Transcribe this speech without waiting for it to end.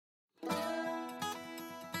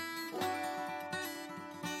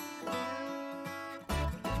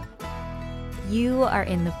You are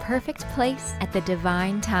in the perfect place at the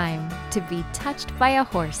divine time to be touched by a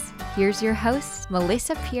horse. Here's your hosts,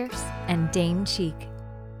 Melissa Pierce and Dane Cheek.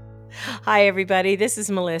 Hi, everybody. This is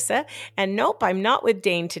Melissa. And nope, I'm not with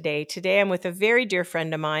Dane today. Today, I'm with a very dear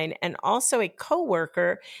friend of mine and also a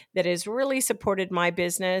coworker that has really supported my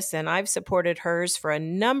business, and I've supported hers for a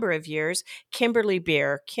number of years, Kimberly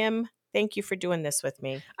Beer. Kim, thank you for doing this with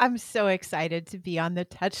me. I'm so excited to be on the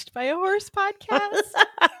Touched by a Horse podcast.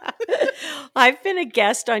 I've been a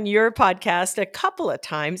guest on your podcast a couple of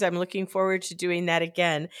times. I'm looking forward to doing that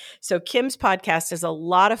again. So Kim's podcast is a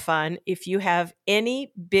lot of fun. If you have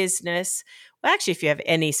any business, well, actually, if you have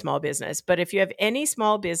any small business, but if you have any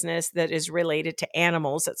small business that is related to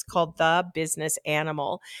animals, it's called The Business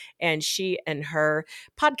Animal. And she and her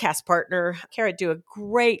podcast partner, Kara, do a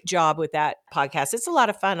great job with that podcast. It's a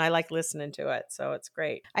lot of fun. I like listening to it. So it's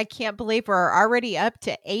great. I can't believe we're already up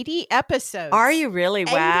to 80 episodes. Are you really?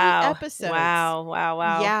 80 Wow. episodes.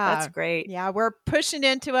 Wow. Yeah. That's great. Yeah, we're pushing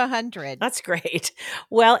into 100. That's great.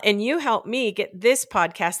 Well, and you helped me get this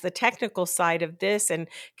podcast, the technical side of this, and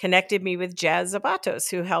connected me with Jazz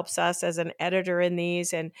Zabatos, who helps us as an editor in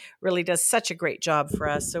these and really does such a great job for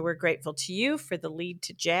us. So we're grateful to you for the lead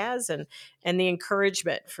to Jazz and the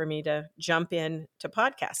encouragement for me to jump in to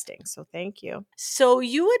podcasting. So thank you. So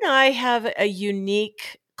you and I have a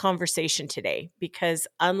unique conversation today because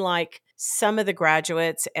unlike some of the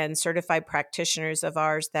graduates and certified practitioners of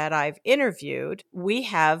ours that I've interviewed, we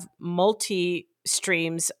have multi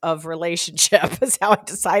streams of relationship is how I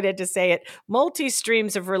decided to say it. Multi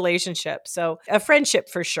streams of relationship. So a friendship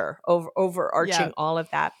for sure, overarching all of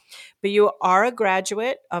that. But you are a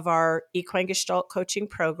graduate of our Equine Gestalt coaching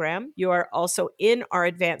program. You are also in our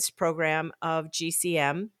advanced program of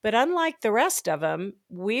GCM. But unlike the rest of them,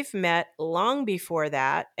 we've met long before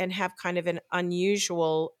that and have kind of an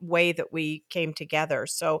unusual way that we came together.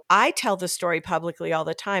 So I tell the story publicly all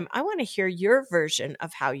the time. I want to hear your version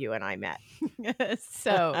of how you and I met.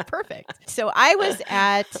 So perfect. So I was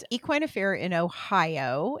at Equine Affair in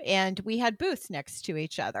Ohio, and we had booths next to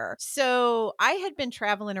each other. So I had been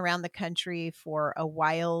traveling around the country for a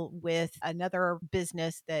while with another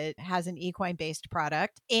business that has an equine-based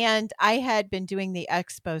product, and I had been doing the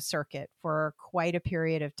expo circuit for quite a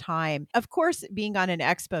period of time. Of course, being on an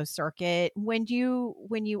expo circuit, when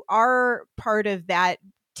you are part of that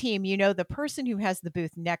team, the person who has the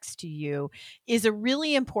booth next to you is a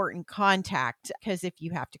really important contact, because if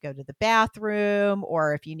you have to go to the bathroom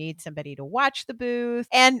or if you need somebody to watch the booth,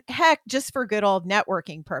 and heck, just for good old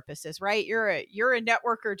networking purposes, right? You're a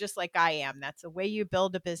networker just like I am. That's the way you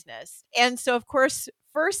build a business. And so of course,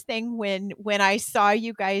 first thing when I saw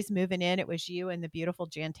you guys moving in, it was you and the beautiful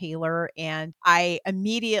Jan Taylor, and I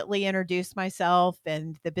immediately introduced myself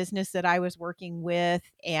and the business that I was working with,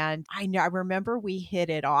 and I remember we hit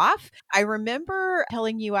it off. I remember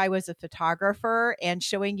telling you I was a photographer and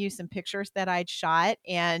showing you some pictures that I'd shot,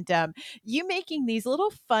 and you making these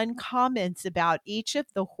little fun comments about each of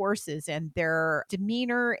the horses and their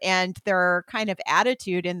demeanor and their kind of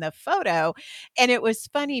attitude in the photo. And it was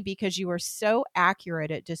funny because you were so accurate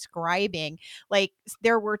at describing, like,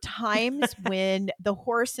 there were times when the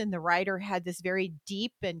horse and the rider had this very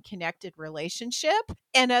deep and connected relationship,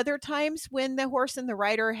 and other times when the horse and the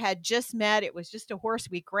rider had just met. It was just a horse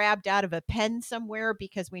we grabbed out of a pen somewhere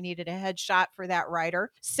because we needed a headshot for that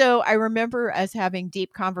rider. So I remember us having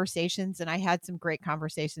deep conversations, and I had some great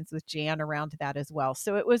conversations with Jan around that as well.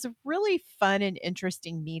 So it was a really fun and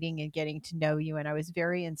interesting meeting and getting to know you, and I was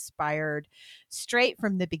very inspired straight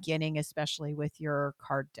from the beginning, especially with your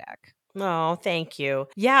card deck. Oh, thank you.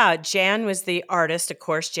 Yeah, Jan was the artist. Of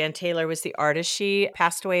course, Jan Taylor was the artist. She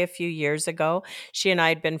passed away a few years ago. She and I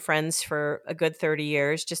had been friends for a good 30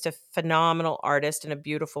 years, just a phenomenal artist and a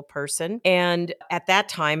beautiful person. And at that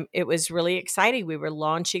time, it was really exciting. We were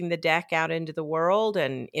launching the deck out into the world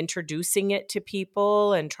and introducing it to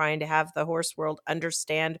people and trying to have the horse world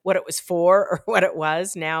understand what it was for or what it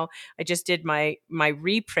was. Now, I just did my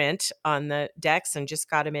reprint on the decks and just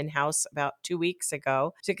got them in-house about 2 weeks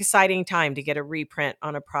ago. It's exciting time to get a reprint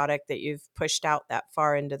on a product that you've pushed out that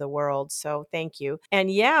far into the world. So thank you. And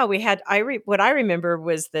yeah, we had, what I remember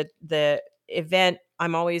was the event.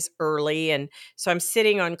 I'm always early. And so I'm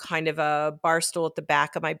sitting on kind of a bar stool at the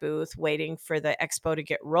back of my booth, waiting for the expo to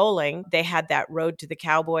get rolling. They had that Road to the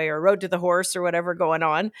Cowboy or Road to the Horse or whatever going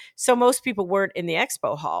on. So most people weren't in the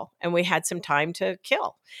expo hall, and we had some time to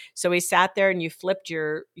kill. So we sat there, and you flipped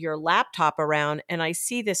your laptop around, and I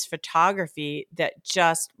see this photography that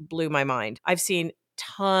just blew my mind. I've seen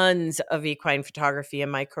tons of equine photography in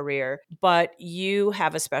my career, but you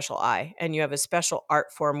have a special eye and you have a special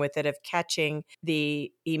art form with it of catching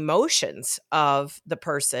the emotions of the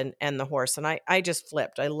person and the horse. And I just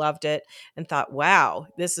flipped. I loved it and thought, wow,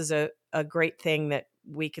 this is a great thing that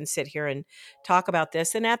we can sit here and talk about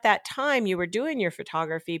this. And at that time you were doing your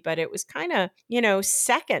photography, but it was kind of,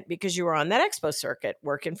 second because you were on that expo circuit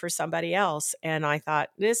working for somebody else. And I thought,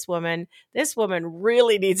 this woman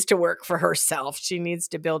really needs to work for herself. She needs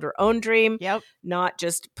to build her own dream, Yep. not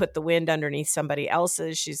just put the wind underneath somebody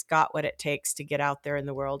else's. She's got what it takes to get out there in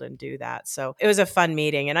the world and do that. So it was a fun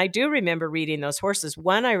meeting. And I do remember reading those horses.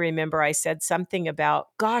 One, I remember I said something about,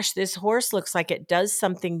 gosh, this horse looks like it does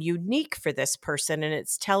something unique for this person. And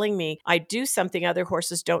it's telling me I do something other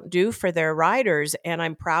horses don't do for their riders. And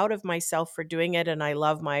I'm proud of myself for doing it. And I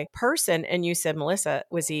love my person. And you said, Melissa,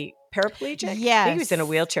 was he paraplegic? Yes. I think he was in a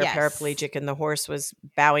wheelchair paraplegic and the horse was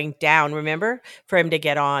bowing down, remember, for him to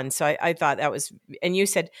get on. So I thought that was, and you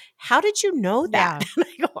said, how did you know that? Yeah. And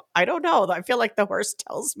I go, I don't know. I feel like the horse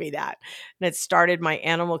tells me that. And it started my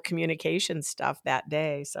animal communication stuff that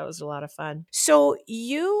day. So it was a lot of fun. So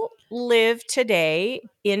you live today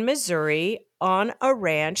in Missouri on a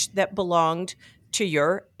ranch that belonged to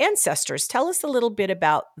your ancestors. Tell us a little bit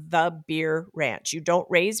about the Beer Ranch. You don't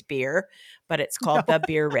raise beer, but it's called the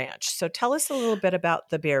Beer Ranch. So tell us a little bit about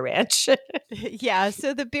the Beer Ranch. Yeah,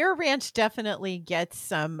 so the Beer Ranch definitely gets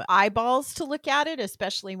some eyeballs to look at it,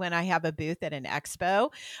 especially when I have a booth at an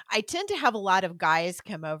expo. I tend to have a lot of guys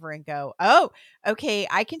come over and go, "Oh, okay,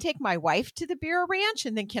 I can take my wife to the Beer Ranch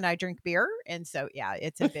and then can I drink beer?" And so, yeah,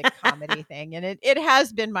 it's a big comedy thing. And it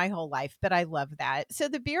has been my whole life, but I love that. So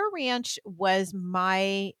the Beer Ranch was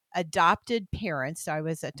my adopted parents. So I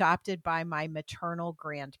was adopted by my maternal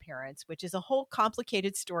grandparents, which is a whole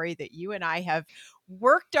complicated story that you and I have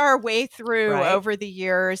worked our way through Right. over the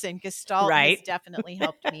years. And Gestalt has Right. definitely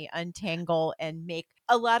helped me untangle and make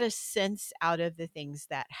a lot of sense out of the things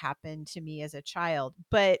that happened to me as a child.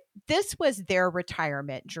 But this was their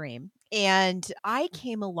retirement dream. And I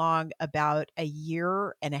came along about a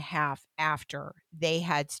year and a half after they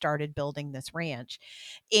had started building this ranch.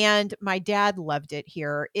 And my dad loved it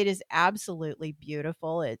here. It is absolutely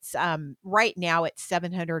beautiful. It's right now it's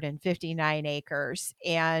 759 acres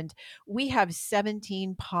and we have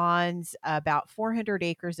 17 ponds, about 400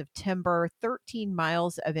 acres of timber, 13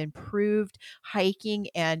 miles of improved hiking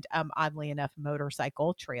and oddly enough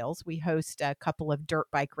motorcycle trails. We host a couple of dirt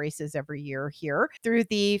bike races every year here through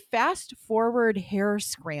the Fast Forward Hare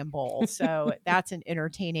Scramble. So that's an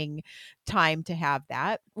entertaining time to have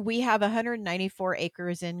that. We have 194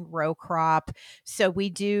 acres in row crop. So we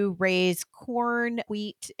do raise corn,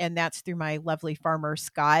 wheat, and that's through my lovely farmer,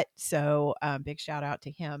 Scott. So big shout out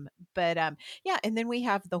to him. But yeah, and then we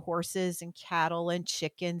have the horses and cattle and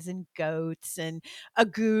chickens and goats and a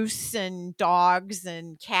goose and dogs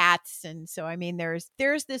and cats. And so, I mean, there's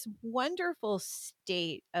this wonderful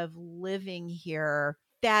state of living here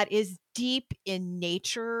that is deep in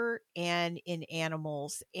nature and in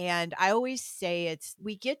animals. And I always say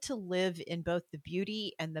we get to live in both the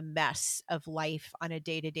beauty and the mess of life on a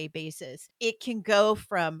day-to-day basis. It can go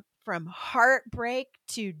from heartbreak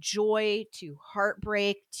to joy to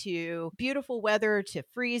heartbreak to beautiful weather to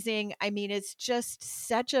freezing. I mean, it's just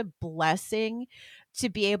such a blessing to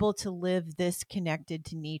be able to live this connected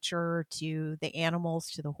to nature, to the animals,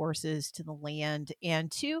 to the horses, to the land, and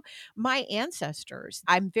to my ancestors.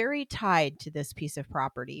 I'm very tied to this piece of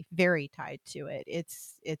property, very tied to it.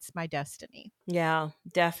 It's my destiny. Yeah,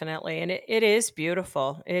 definitely. And it is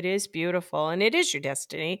beautiful. It is beautiful. And it is your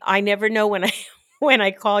destiny. I never know when when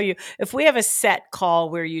I call you. If we have a set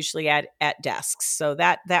call, we're usually at desks. So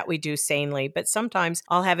that we do sanely. But sometimes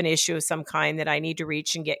I'll have an issue of some kind that I need to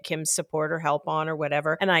reach and get Kim's support or help on or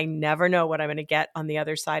whatever. And I never know what I'm going to get on the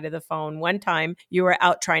other side of the phone. One time you were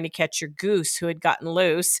out trying to catch your goose who had gotten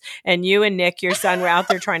loose. And you and Nick, your son, were out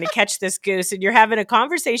there trying to catch this goose. And you're having a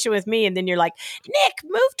conversation with me. And then you're like, Nick,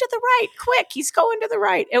 move to the right, quick. He's going to the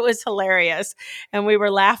right. It was hilarious. And we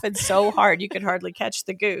were laughing so hard you could hardly catch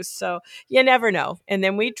the goose. So you never know. And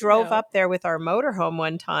then we drove up there with our motorhome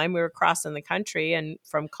one time. We were crossing the country and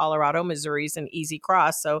from Colorado, Missouri's an easy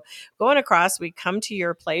cross. So going across, we come to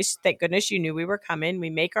your place. Thank goodness you knew we were coming. We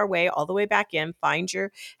make our way all the way back in, find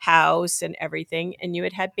your house and everything. And you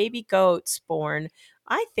had baby goats born,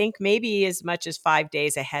 I think maybe as much as 5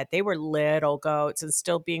 days ahead. They were little goats and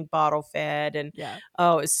still being bottle fed. And Yeah.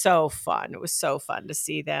 oh, it was so fun. It was so fun to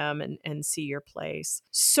see them and see your place.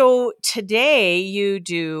 So today you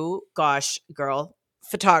do, gosh, girl,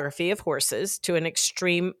 photography of horses to an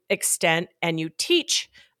extreme extent, and you teach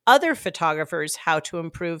other photographers how to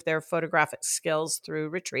improve their photographic skills through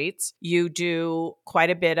retreats. You do quite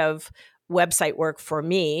a bit of website work for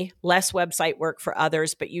me, less website work for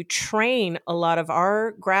others, but you train a lot of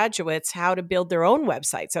our graduates how to build their own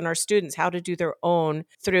websites and our students how to do their own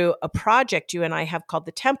through a project you and I have called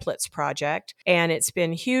the Templates Project. And it's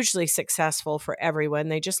been hugely successful for everyone.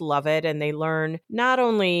 They just love it. And they learn not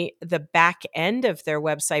only the back end of their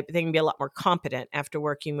website, but they can be a lot more competent after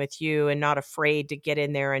working with you and not afraid to get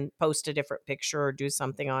in there and post a different picture or do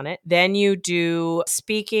something on it. Then you do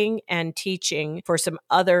speaking and teaching for some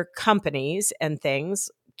other companies and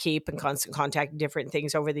things. Keep in constant contact, different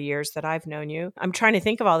things over the years that I've known you. I'm trying to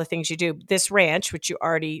think of all the things you do. This ranch, which you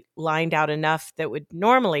already lined out enough that would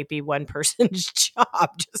normally be one person's job,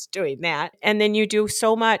 just doing that. And then you do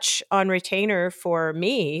so much on retainer for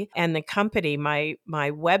me and the company. My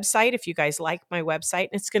website, if you guys like my website,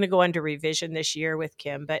 it's going to go under revision this year with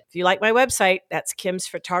Kim. But if you like my website, that's Kim's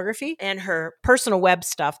Photography and her personal web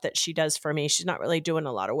stuff that she does for me. She's not really doing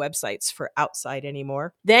a lot of websites for outside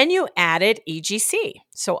anymore. Then you added EGC.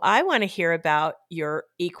 So I want to hear about your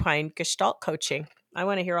equine gestalt coaching. I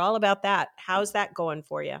want to hear all about that. How's that going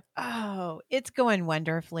for you? Oh, it's going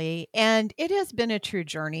wonderfully. And it has been a true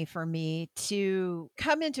journey for me to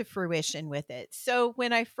come into fruition with it. So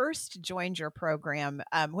when I first joined your program,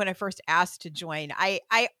 when I first asked to join,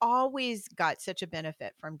 I always got such a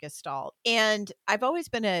benefit from Gestalt. And I've always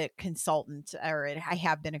been a consultant, or I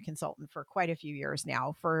have been a consultant for quite a few years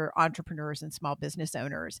now for entrepreneurs and small business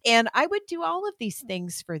owners. And I would do all of these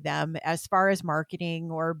things for them as far as marketing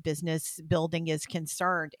or business building is concerned.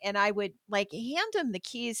 And I would like hand them the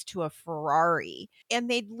keys to a Ferrari and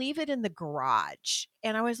they'd leave it in the garage.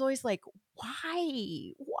 And I was always like,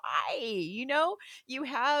 why? You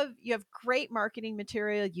have great marketing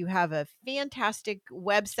material, you have a fantastic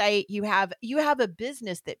website, you have a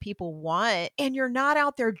business that people want, and you're not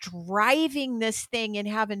out there driving this thing and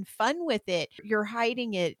having fun with it. You're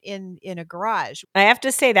hiding it in a garage. I have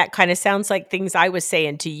to say that kind of sounds like things I was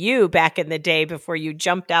saying to you back in the day before you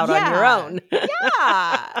jumped out on your own.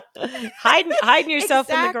 Yeah. hiding yourself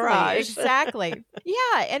in the garage. Exactly.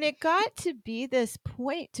 Yeah. And it got to be this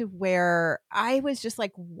point to where I was just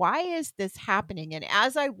like, why is this happening? And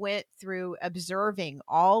as I went through observing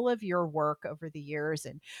all of your work over the years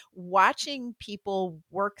and watching people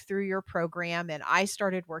work through your program, and I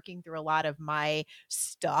started working through a lot of my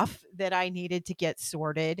stuff that I needed to get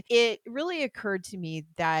sorted, it really occurred to me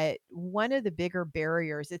that one of the bigger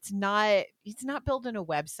barriers, it's not building a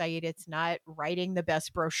website, it's not writing the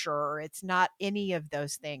best brochure, it's not any of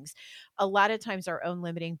those things. A lot of times our own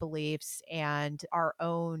limiting beliefs and our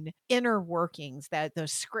own inner workings, that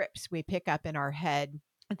those scripts we pick up in our head,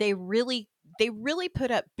 they really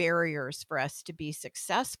put up barriers for us to be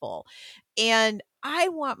successful. And I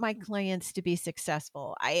want my clients to be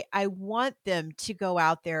successful. I want them to go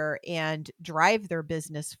out there and drive their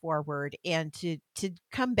business forward and to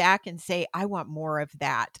come back and say, I want more of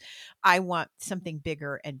that. I want something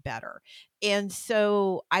bigger and better. And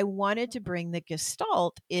so I wanted to bring the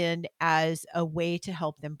Gestalt in as a way to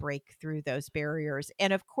help them break through those barriers.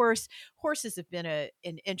 And of course, horses have been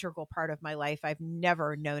an integral part of my life. I've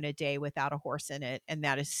never known a day without a horse in it. And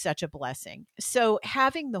that is such a blessing. So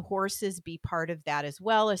having the horses be part of that as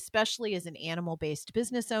well, especially as an animal-based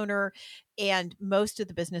business owner. And most of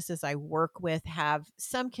the businesses I work with have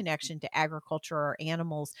some connection to agriculture or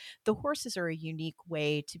animals. The horses are a unique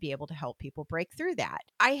way to be able to help people break through that.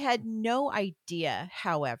 I had no idea,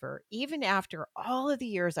 however, even after all of the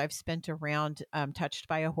years I've spent around Touched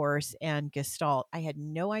by a Horse and Gestalt, I had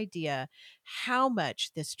no idea how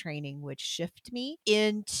much this training would shift me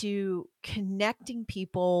into connecting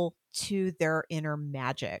people to their inner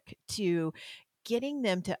magic, to getting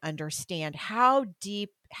them to understand how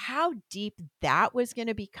deep that was going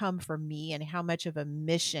to become for me and how much of a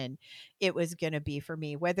mission it was going to be for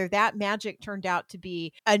me, whether that magic turned out to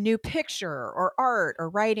be a new picture or art or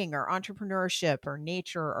writing or entrepreneurship or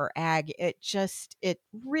nature or ag. It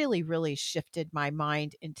really shifted my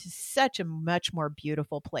mind into such a much more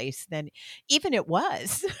beautiful place than even it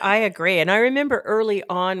was. I agree. And I remember early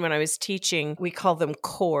on when I was teaching, we call them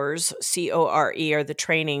cores, CORE, are the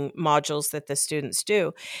training modules that the students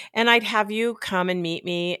do. And I'd have you come and meet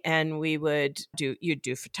me and you'd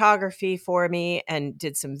do photography for me and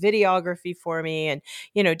did some videography photography for me and,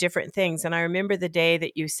 different things. And I remember the day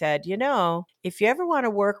that you said, if you ever want to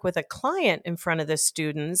work with a client in front of the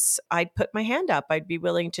students, I'd put my hand up. I'd be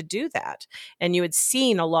willing to do that. And you had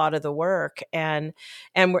seen a lot of the work and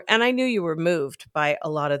I knew you were moved by a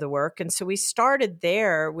lot of the work. And so we started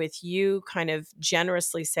there with you kind of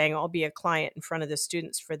generously saying, I'll be a client in front of the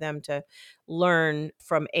students for them to learn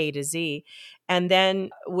from A to Z. And then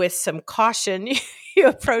with some caution, you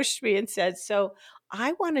approached me and said, so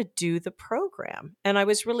I want to do the program. And I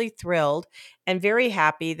was really thrilled and very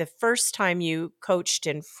happy. The first time you coached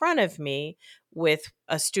in front of me with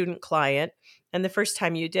a student client, and the first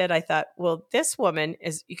time you did, I thought, well, this woman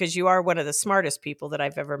is, because you are one of the smartest people that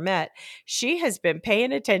I've ever met, she has been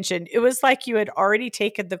paying attention. It was like you had already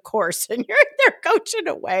taken the course and you're there coaching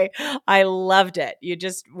away. I loved it. You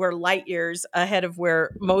just were light years ahead of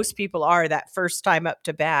where most people are that first time up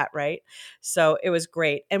to bat, right? So it was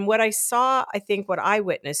great. And what I saw, I think what I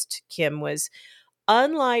witnessed, Kim, was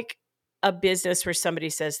unlike a business where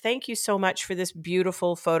somebody says, thank you so much for this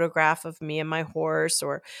beautiful photograph of me and my horse,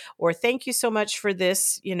 or thank you so much for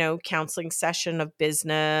this, counseling session of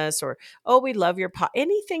business, or, oh, we love your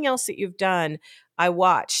anything else that you've done, I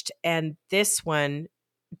watched. And this one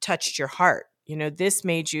touched your heart. This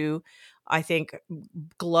made you, I think,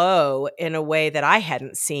 glow in a way that I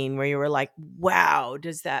hadn't seen, where you were like, wow,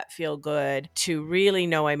 does that feel good to really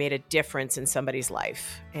know I made a difference in somebody's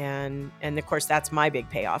life. And of course, that's my big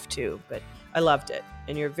payoff too. But I loved it.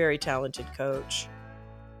 And you're a very talented coach.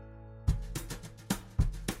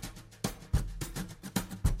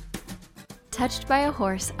 Touched by a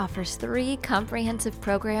Horse offers 3 comprehensive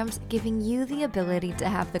programs giving you the ability to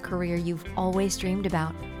have the career you've always dreamed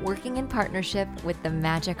about, working in partnership with the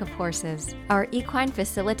magic of horses. Our Equine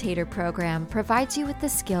Facilitator program provides you with the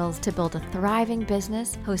skills to build a thriving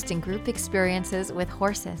business hosting group experiences with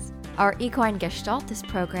horses. Our Equine Gestaltist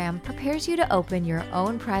program prepares you to open your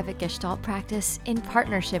own private Gestalt practice in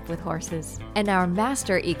partnership with horses. And our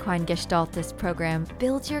Master Equine Gestaltist program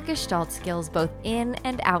builds your Gestalt skills both in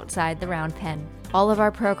and outside the round pen. All of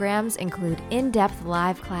our programs include in-depth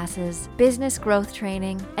live classes, business growth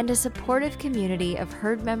training, and a supportive community of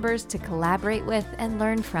herd members to collaborate with and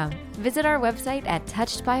learn from. Visit our website at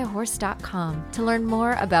touchedbyahorse.com to learn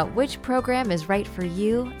more about which program is right for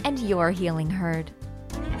you and your healing herd.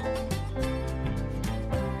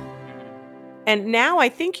 And now I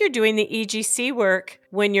think you're doing the EGC work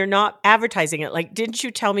when you're not advertising it. Like, didn't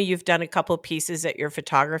you tell me you've done a couple pieces at your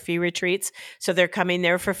photography retreats? So they're coming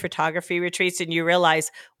there for photography retreats and you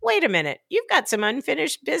realize, wait a minute, you've got some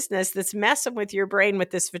unfinished business that's messing with your brain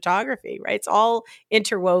with this photography, right? It's all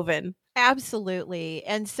interwoven. Absolutely.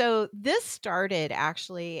 And so this started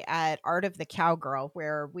actually at Art of the Cowgirl,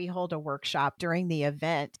 where we hold a workshop during the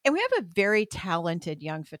event. And we have a very talented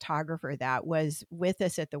young photographer that was with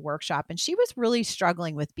us at the workshop. And she was really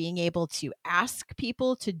struggling with being able to ask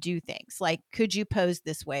people to do things like, could you pose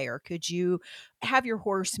this way? Or could you have your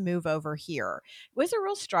horse move over here? It was a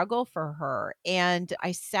real struggle for her. And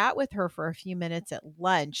I sat with her for a few minutes at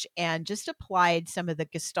lunch and just applied some of the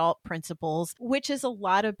Gestalt principles, which is a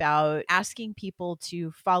lot about asking people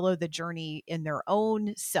to follow the journey in their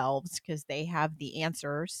own selves because they have the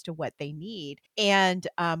answers to what they need. And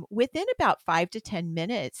within about 5 to 10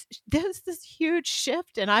 minutes, there's this huge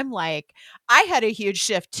shift. And I'm like, I had a huge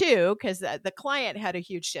shift too, because the client had a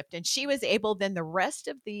huge shift. And she was able then the rest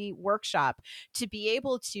of the workshop to be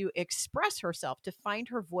able to express herself, to find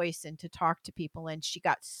her voice and to talk to people. And she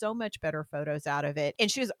got so much better photos out of it. And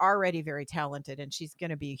she was already very talented and she's going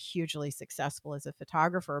to be hugely successful as a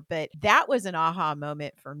photographer. But that was an aha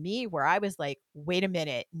moment for me where I was like, wait a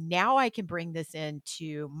minute, now I can bring this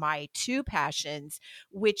into my 2 passions,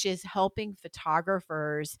 which is helping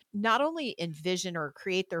photographers not only envision or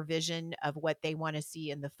create their vision of what they want to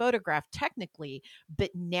see in the photograph technically,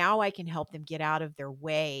 but now I can help them get out of their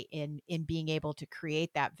way in being able to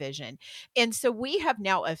create that vision. And so we have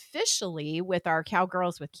now officially, with our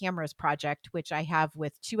Cowgirls with Cameras project, which I have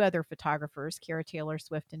with 2 other photographers, Kara Taylor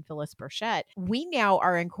Swift and Phyllis Burchett, we now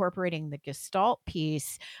are incorporating the Gestalt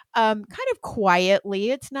piece kind of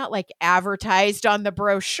quietly. It's not like advertised on the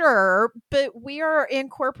brochure, but we are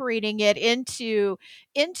incorporating it into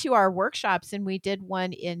our workshops. And we did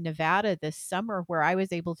one in Nevada this summer where I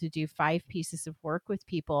was able to do 5 pieces of work with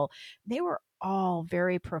people. They were all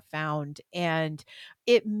very profound. And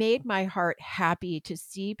it made my heart happy to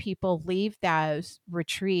see people leave those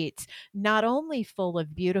retreats, not only full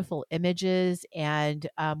of beautiful images and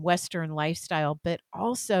Western lifestyle, but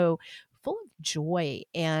also full of joy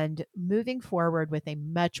and moving forward with a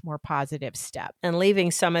much more positive step. And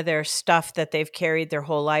leaving some of their stuff that they've carried their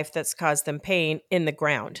whole life that's caused them pain in the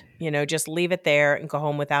ground. Just leave it there and go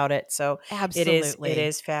home without it. So it Absolutely.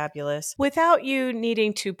 is fabulous. Without you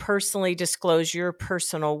needing to personally disclose your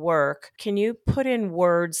personal work, can you put in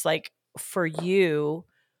words like for you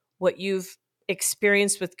what you've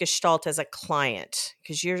experienced with Gestalt as a client?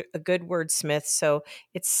 Because you're a good wordsmith. So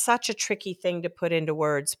it's such a tricky thing to put into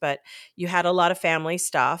words, but you had a lot of family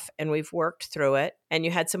stuff and we've worked through it. And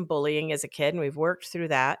you had some bullying as a kid and we've worked through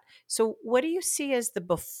that. So what do you see as the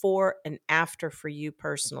before and after for you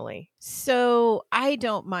personally? So I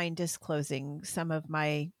don't mind disclosing some of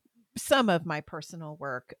my personal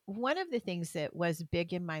work. One of the things that was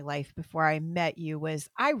big in my life before I met you was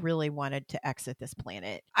I really wanted to exit this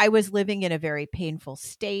planet. I was living in a very painful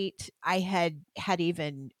state. I had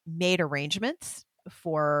even made arrangements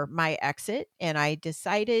for my exit, and I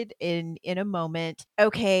decided in a moment,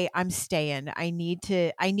 okay, I'm staying. I need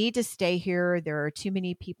to stay here. There are too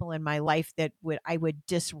many people in my life that I would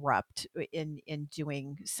disrupt in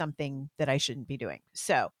doing something that I shouldn't be doing.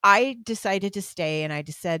 So I decided to stay,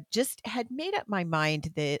 and just had made up my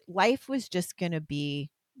mind that life was just going to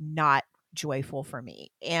be not joyful for me.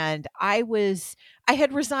 And I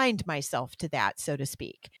had resigned myself to that, so to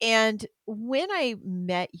speak. And when I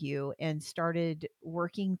met you and started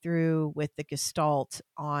working through with the Gestalt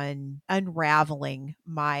on unraveling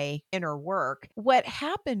my inner work, what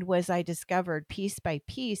happened was I discovered piece by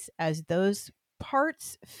piece, as those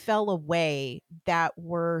parts fell away that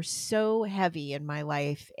were so heavy in my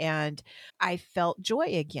life, and I felt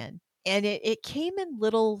joy again. And it came in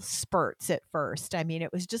little spurts at first. I mean,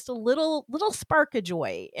 it was just a little spark of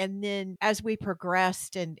joy. And then as we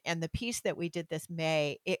progressed, and the piece that we did this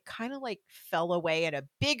May, it kind of like fell away, and a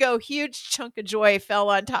big huge chunk of joy fell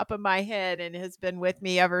on top of my head and has been with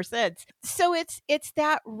me ever since. So it's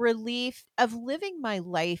that relief of living my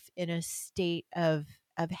life in a state of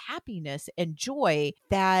happiness and joy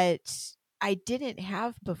that I didn't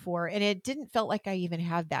have before. And it didn't felt like I even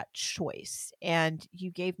had that choice. And you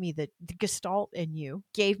gave me the Gestalt, and you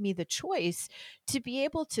gave me the choice to be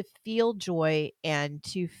able to feel joy and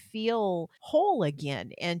to feel whole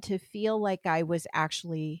again, and to feel like I was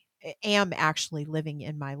am actually living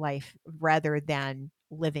in my life rather than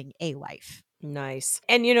living a life. Nice.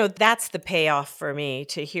 And that's the payoff for me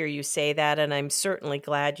to hear you say that. And I'm certainly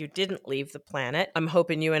glad you didn't leave the planet. I'm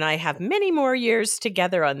hoping you and I have many more years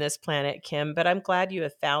together on this planet, Kim, but I'm glad you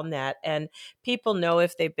have found that. And people know,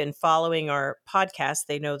 if they've been following our podcast,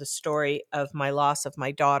 they know the story of my loss of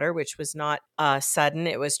my daughter, which was not sudden.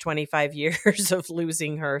 It was 25 years of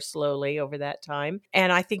losing her slowly over that time.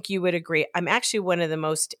 And I think you would agree. I'm actually one of the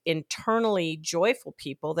most internally joyful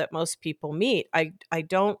people that most people meet. I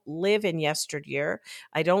don't live in yesterday.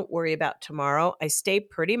 I don't worry about tomorrow. I stay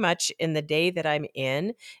pretty much in the day that I'm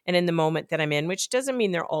in and in the moment that I'm in, which doesn't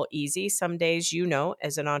mean they're all easy. Some days,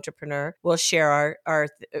 as an entrepreneur, we'll share our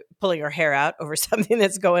pulling our hair out over something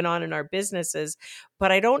that's going on in our businesses.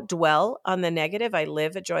 But I don't dwell on the negative. I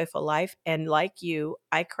live a joyful life. And like you,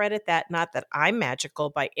 I credit that, not that I'm magical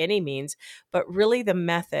by any means, but really the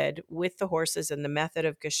method with the horses and the method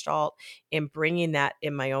of Gestalt in bringing that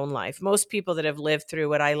in my own life. Most people that have lived through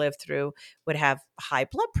what I lived through would have high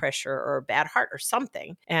blood pressure or a bad heart or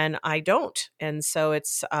something. And I don't. And so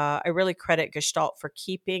I really credit Gestalt for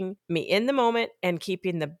keeping me in the moment and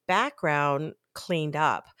keeping the background cleaned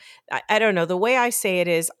up. I don't know. The way I say it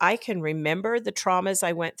is, I can remember the traumas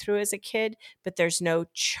I went through as a kid, but there's no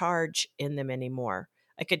charge in them anymore.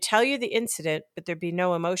 I could tell you the incident, but there'd be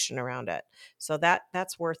no emotion around it. So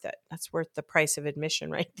that's worth it. That's worth the price of admission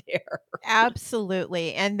right there.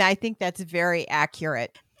 Absolutely. And I think that's very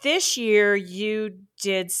accurate. This year, you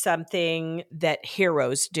did something that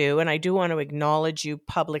heroes do, and I do want to acknowledge you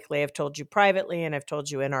publicly. I've told you privately, and I've told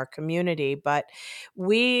you in our community, but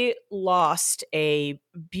we lost a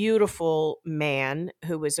beautiful man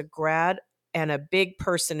who was a grad and a big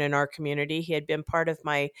person in our community. He had been part of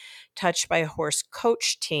my Touched by a Horse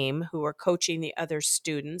coach team who were coaching the other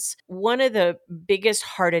students. One of the biggest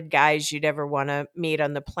hearted guys you'd ever want to meet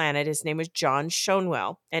on the planet. His name was John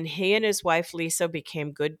Shonwell, and he and his wife Lisa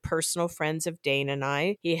became good personal friends of Dane and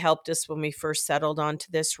I. He helped us when we first settled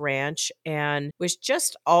onto this ranch, and was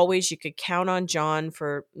just always, you could count on John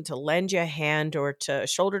to lend you a hand or a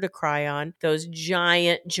shoulder to cry on. Those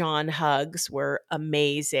giant John hugs were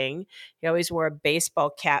amazing. He always always wore a baseball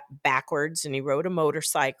cap backwards, and he rode a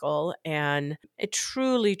motorcycle, and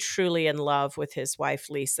truly, truly in love with his wife,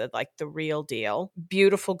 Lisa, like the real deal.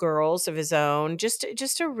 Beautiful girls of his own, just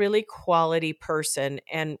a really quality person.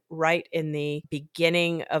 And right in the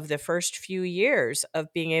beginning of the first few years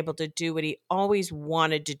of being able to do what he always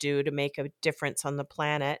wanted to do to make a difference on the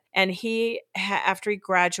planet. And he, after he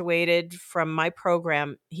graduated from my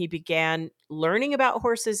program, he began learning about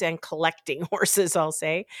horses and collecting horses, I'll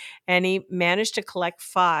say. And he managed to collect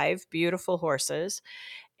 5 beautiful horses.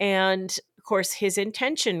 And of course, his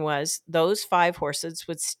intention was those 5 horses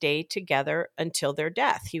would stay together until their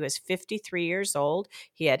death. He was 53 years old.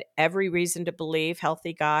 He had every reason to believe,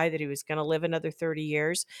 healthy guy, that he was going to live another 30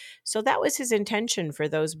 years. So that was his intention for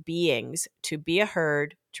those beings, to be a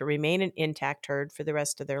herd, to remain an intact herd for the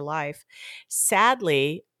rest of their life.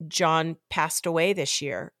 Sadly, John passed away this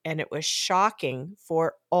year, and it was shocking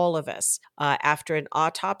for all of us. After an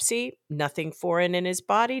autopsy, nothing foreign in his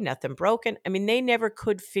body, nothing broken. I mean, they never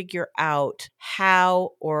could figure out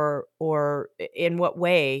how or in what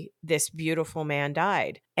way this beautiful man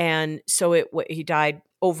died. And so he died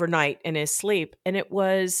overnight in his sleep, and it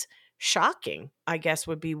was shocking, I guess,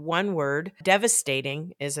 would be one word.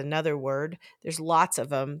 Devastating is another word. There's lots of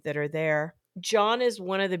them that are there. John is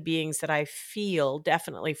one of the beings that I feel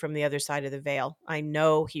definitely from the other side of the veil. I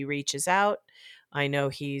know he reaches out. I know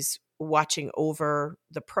he's watching over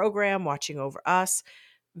the program, watching over us,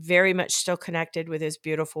 very much still connected with his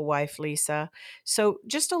beautiful wife, Lisa. So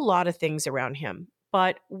just a lot of things around him.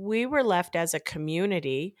 But we were left as a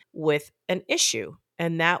community with an issue,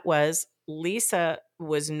 and that was Lisa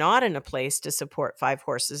was not in a place to support 5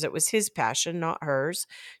 horses. It was his passion, not hers.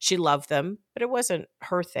 She loved them, but it wasn't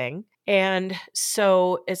her thing. And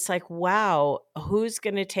so it's like, wow, who's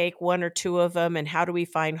going to take 1 or 2 of them? And how do we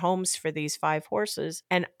find homes for these 5 horses?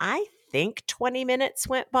 And I think 20 minutes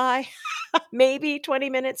went by. Maybe 20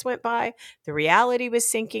 minutes went by. The reality was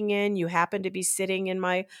sinking in. You happened to be sitting in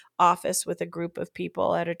my office with a group of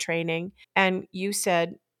people at a training, and you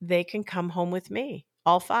said, they can come home with me,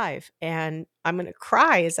 all 5. And I'm going to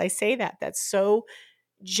cry as I say that. That's so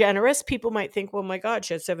generous. People might think, well, my God,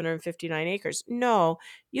 she had 759 acres. No,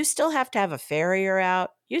 you still have to have a farrier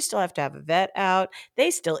out. You still have to have a vet out. They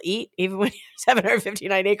still eat, even when you have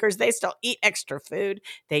 759 acres, they still eat extra food.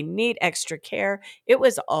 They need extra care. It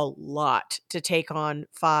was a lot to take on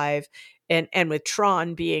 5. And with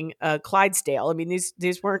Tron being a Clydesdale, I mean,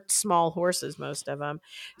 these weren't small horses, most of them.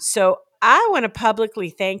 So I want to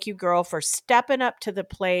publicly thank you, girl, for stepping up to the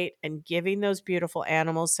plate and giving those beautiful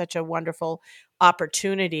animals such a wonderful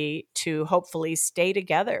opportunity to hopefully stay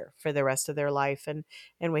together for the rest of their life.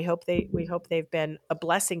 And we hope they've been a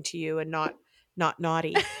blessing to you and not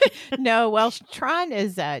naughty. No, well, Tron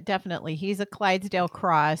is definitely, he's a Clydesdale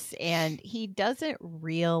cross, and he doesn't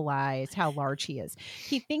realize how large he is.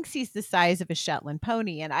 He thinks he's the size of a Shetland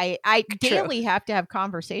pony. And I daily have to have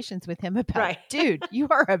conversations with him about, Right. dude, you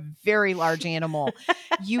are a very large animal.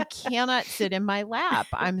 You cannot sit in my lap.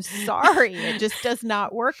 I'm sorry. It just does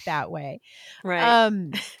not work that way. Right.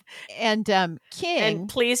 And King. And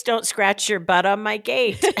please don't scratch your butt on my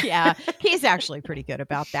gate. Yeah, he's actually pretty good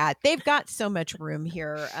about that. They've got so much room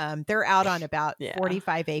here. They're out on about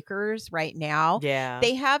 45 acres right now. Yeah.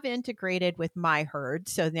 They have integrated with my herd,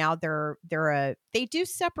 so now they do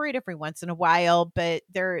separate every once in a while, but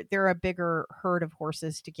they're a bigger herd of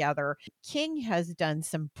horses together. King has done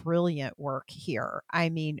some brilliant work here. I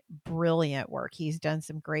mean, brilliant work. He's done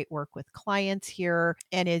some great work with clients here,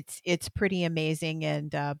 and it's pretty amazing.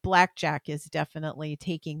 And Blackjack is definitely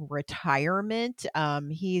taking retirement.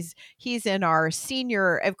 He's in our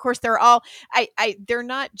senior. Of course, they're all they're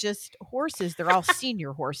not just horses; they're all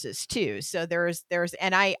senior horses too. So there's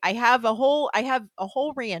and I have a whole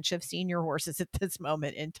ranch of senior horses at this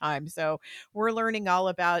moment in time. So we're learning all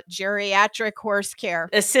about geriatric horse care,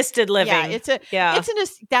 assisted living.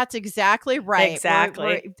 That's exactly right. Exactly.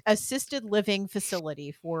 We're assisted living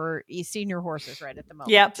facility for senior horses right at the moment.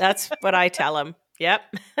 Yep, that's what I tell them. Yep.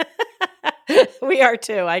 We are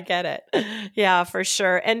too. I get it. Yeah, for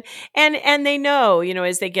sure. And they know,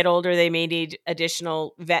 as they get older, they may need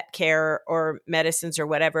additional vet care or medicines or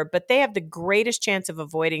whatever, but they have the greatest chance of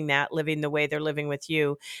avoiding that living the way they're living with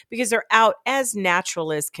you, because they're out as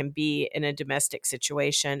natural as can be in a domestic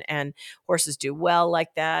situation. And horses do well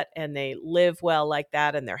like that, and they live well like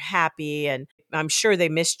that, and they're happy, and I'm sure they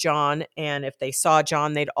miss John, and if they saw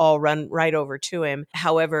John, they'd all run right over to him.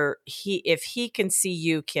 However, if he can see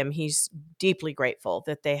you, Kim, he's deeply grateful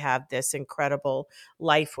that they have this incredible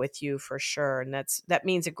life with you for sure. And that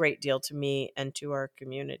means a great deal to me and to our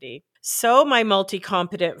community. So, my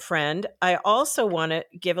multi-competent friend, I also want to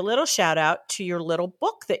give a little shout out to your little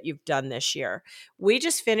book that you've done this year. We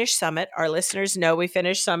just finished Summit. Our listeners know we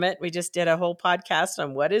finished Summit. We just did a whole podcast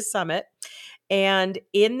on what is Summit. And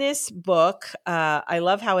in this book, I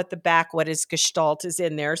love how at the back, what is Gestalt is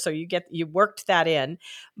in there. So you worked that in,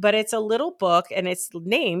 but it's a little book and it's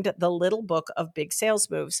named The Little Book of Big Sales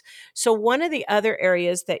Moves. So one of the other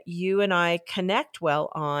areas that you and I connect well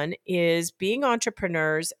on is being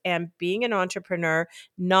entrepreneurs and being an entrepreneur,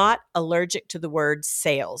 not allergic to the word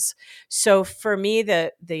sales. So for me,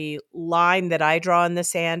 the line that I draw in the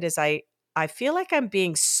sand is I feel like I'm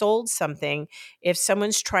being sold something if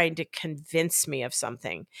someone's trying to convince me of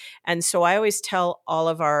something. And so I always tell all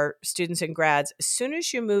of our students and grads, as soon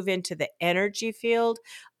as you move into the energy field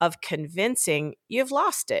of convincing, you've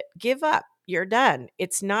lost it. Give up. You're done.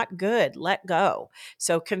 It's not good. Let go.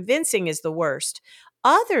 So convincing is the worst.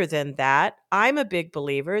 Other than that, I'm a big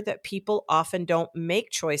believer that people often don't make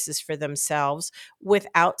choices for themselves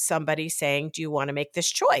without somebody saying, do you want to make this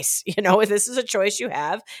choice? This is a choice you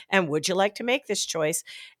have. And would you like to make this choice?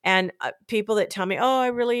 And people that tell me,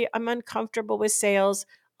 I'm uncomfortable with sales.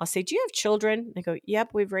 I'll say, do you have children? They go,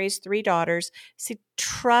 yep, we've raised 3 daughters. I say,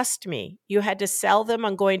 trust me, you had to sell them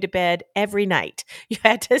on going to bed every night. You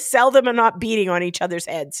had to sell them on not beating on each other's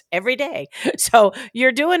heads every day. So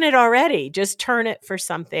you're doing it already. Just turn it for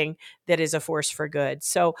something that is a force for good.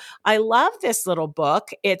 So I love this little book.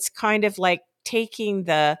 It's kind of like taking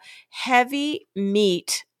the heavy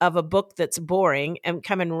meat of a book that's boring and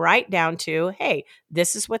coming right down to, hey,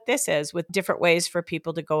 this is what this is, with different ways for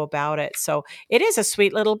people to go about it. So it is a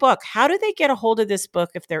sweet little book. How do they get a hold of this book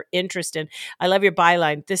if they're interested? I love your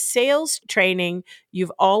byline, the sales training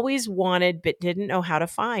you've always wanted but didn't know how to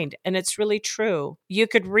find. And it's really true. You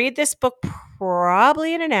could read this book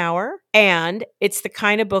probably in an hour, and it's the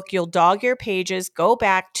kind of book you'll dog your pages, go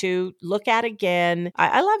back to, look at again.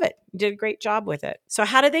 I love it. You did a great job with it. So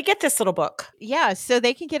how did they get this little book? Yeah, so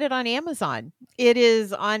they can get it on Amazon. It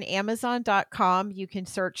is on Amazon.com. You can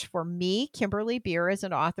search for me, Kimberly Beer, as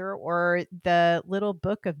an author, or the Little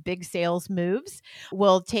Book of Big Sales Moves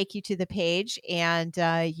will take you to the page, and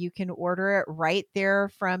you can order it right there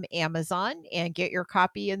from Amazon and get your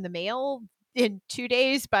copy in the mail in 2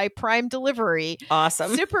 days by Prime delivery.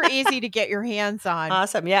 Awesome. Super easy to get your hands on.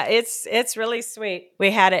 Awesome. Yeah, it's really sweet.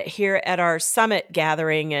 We had it here at our summit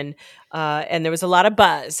gathering, and there was a lot of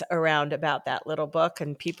buzz around about that little book,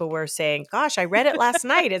 and people were saying, gosh, I read it last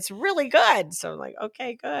night. It's really good. So I'm like,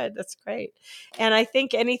 okay, good. That's great. And I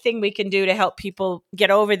think anything we can do to help people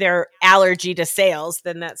get over their allergy to sales,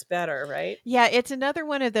 then that's better, right? Yeah, it's another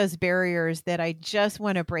one of those barriers that I just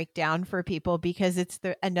want to break down for people, because it's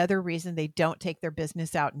another reason they don't take their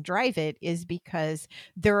business out and drive it is because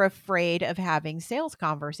they're afraid of having sales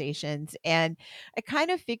conversations. And I kind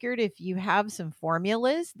of figured if you have some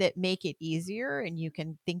formulas that make it easier and you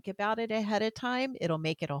can think about it ahead of time, it'll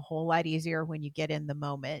make it a whole lot easier when you get in the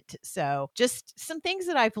moment. So just some things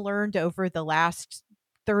that I've learned over the last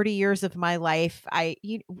 30 years of my life. I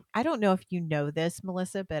don't know if you know this,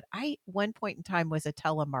 Melissa, but I one point in time was a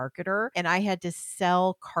telemarketer, and I had to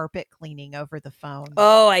sell carpet cleaning over the phone.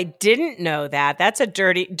 Oh, I didn't know that. That's a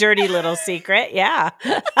dirty little secret. Yeah.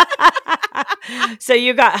 So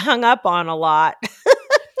you got hung up on a lot.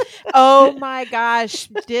 Oh my gosh,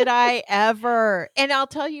 did I ever? And I'll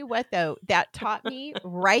tell you what, though, that taught me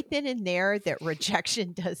right then and there that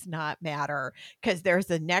rejection does not matter, because there's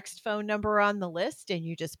the next phone number on the list and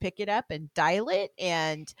you just pick it up and dial it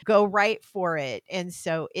and go right for it. And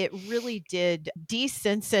so it really did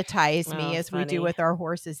desensitize me, as we do with our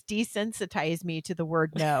horses, desensitize me to the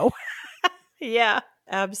word no. Yeah.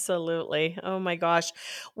 Absolutely. Oh my gosh.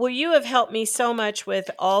 Well, you have helped me so much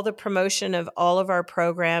with all the promotion of all of our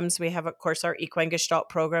programs. We have, of course, our Equine Gestalt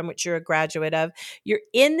program, which you're a graduate of. You're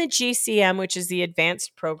in the GCM, which is the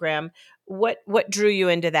advanced program. What drew you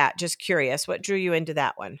into that? Just curious. What drew you into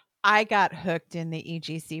that one? I got hooked in the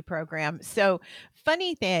EGC program. So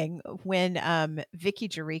funny thing, when Vicki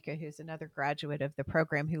Jerica, who's another graduate of the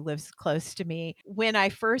program who lives close to me, when I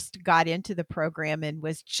first got into the program and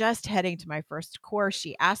was just heading to my first course,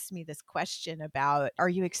 she asked me this question about, are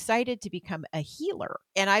you excited to become a healer?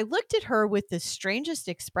 And I looked at her with the strangest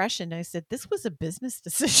expression. I said, this was a business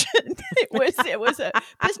decision. it was a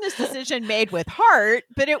business decision made with heart,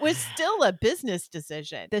 but it was still a business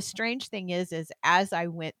decision. The strange thing is as I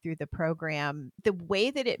went through through the program, the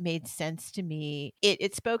way that it made sense to me,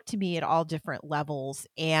 it spoke to me at all different levels.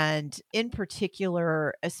 And in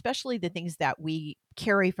particular, especially the things that we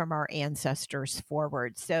carry from our ancestors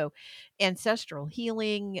forward. So, ancestral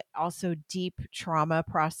healing, also deep trauma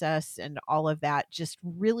process, and all of that just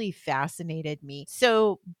really fascinated me.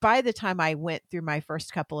 So, by the time I went through my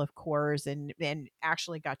first couple of cores and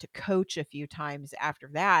actually got to coach a few times after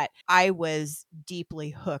that, I was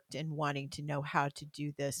deeply hooked in wanting to know how to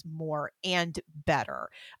do this more and better.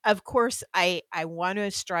 Of course, I want to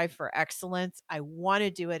strive for excellence. I want to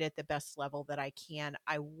do it at the best level that I can.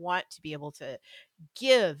 I want to be able to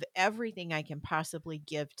give everything I can possibly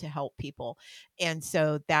give to help people. And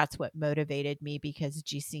so that's what motivated me, because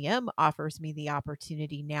GCM offers me the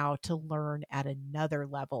opportunity now to learn at another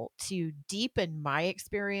level, to deepen my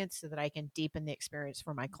experience so that I can deepen the experience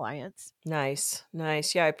for my clients. Nice.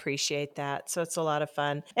 Nice. Yeah, I appreciate that. So it's a lot of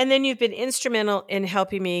fun. And then you've been instrumental in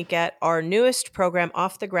helping me get our newest program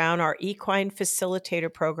off the ground. Our Equine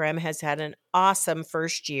Facilitator program has had an awesome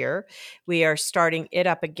first year. We are starting it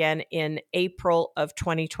up again in April of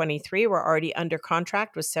 2023. We're already under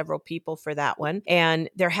contract with several people for that one, and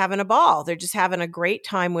they're having a ball. They're just having a great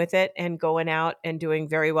time with it and going out and doing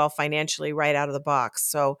very well financially right out of the box.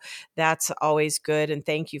 So that's always good. And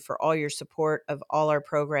thank you for all your support of all our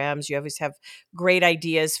programs. You always have great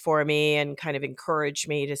ideas for me and kind of encourage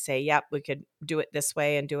me to say, yep, we could do it this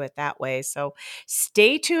way and do it that way. So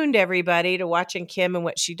stay tuned, everybody, to watching Kim and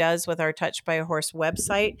what she does with our Touched by a Horse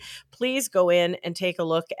website. Please go in and take a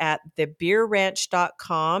look at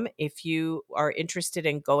thebeerranch.com. If you are interested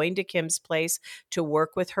in going to Kim's place to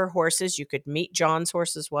work with her horses, you could meet John's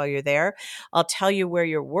horses while you're there. I'll tell you where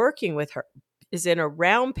you're working with her is in a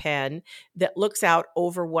round pen that looks out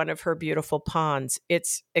over one of her beautiful ponds.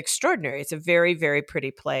 It's extraordinary. It's a very, very pretty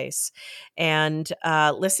place. And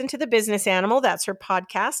listen to The Business Animal. That's her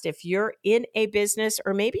podcast. If you're in a business,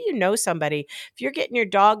 or maybe you know somebody, if you're getting your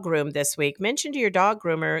dog groomed this week, mention to your dog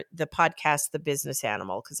groomer the podcast, The Business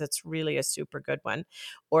Animal, because it's really a super good one.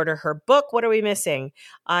 Order her book. What are we missing?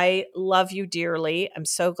 I love you dearly. I'm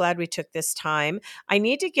so glad we took this time. I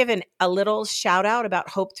need to give a little shout out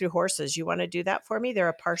about Hope Through Horses. You want to do that for me? They're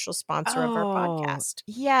a partial sponsor of our podcast.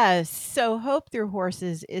 Yes. So Hope Through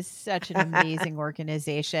Horses is such an amazing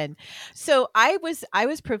organization. So I was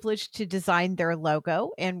privileged to design their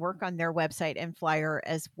logo and work on their website and flyer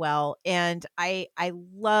as well. And I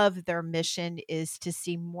love their mission is to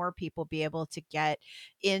see more people be able to get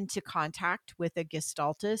into contact with a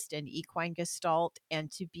gestaltist, an equine gestalt,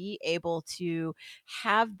 and to be able to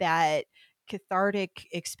have that cathartic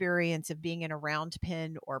experience of being in a round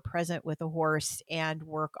pen or present with a horse and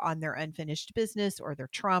work on their unfinished business or their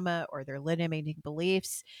trauma or their limiting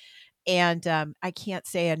beliefs. And I can't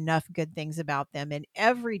say enough good things about them. And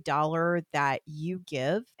every dollar that you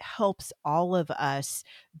give helps all of us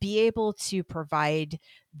be able to provide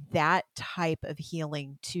that type of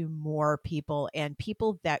healing to more people, and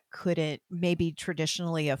people that couldn't maybe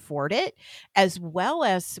traditionally afford it, as well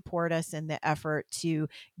as support us in the effort to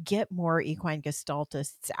get more equine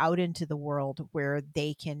gestaltists out into the world where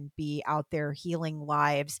they can be out there healing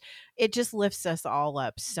lives. It just lifts us all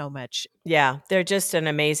up so much. Yeah, they're just an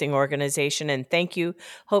amazing organization. And thank you,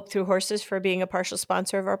 Hope Through Horses, for being a partial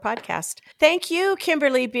sponsor of our podcast. Thank you,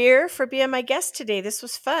 Kimberly Beer, for being my guest today. This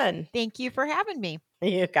was fun. Thank you for having me.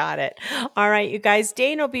 You got it. All right, you guys.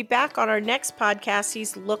 Dane will be back on our next podcast.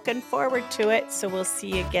 He's looking forward to it. So we'll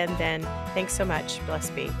see you again then. Thanks so much. Bless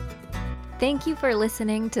be. Thank you for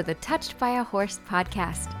listening to the Touched by a Horse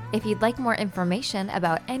podcast. If you'd like more information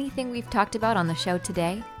about anything we've talked about on the show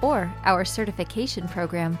today or our certification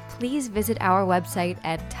program, please visit our website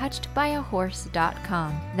at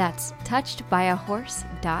touchedbyahorse.com. That's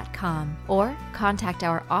touchedbyahorse.com. Or contact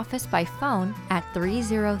our office by phone at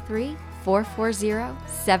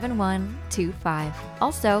 303-440-7125.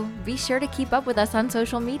 Also, be sure to keep up with us on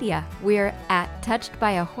social media. We're at Touched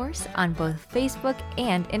by a Horse on both Facebook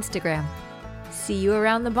and Instagram. See you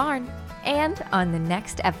around the barn and on the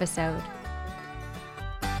next episode.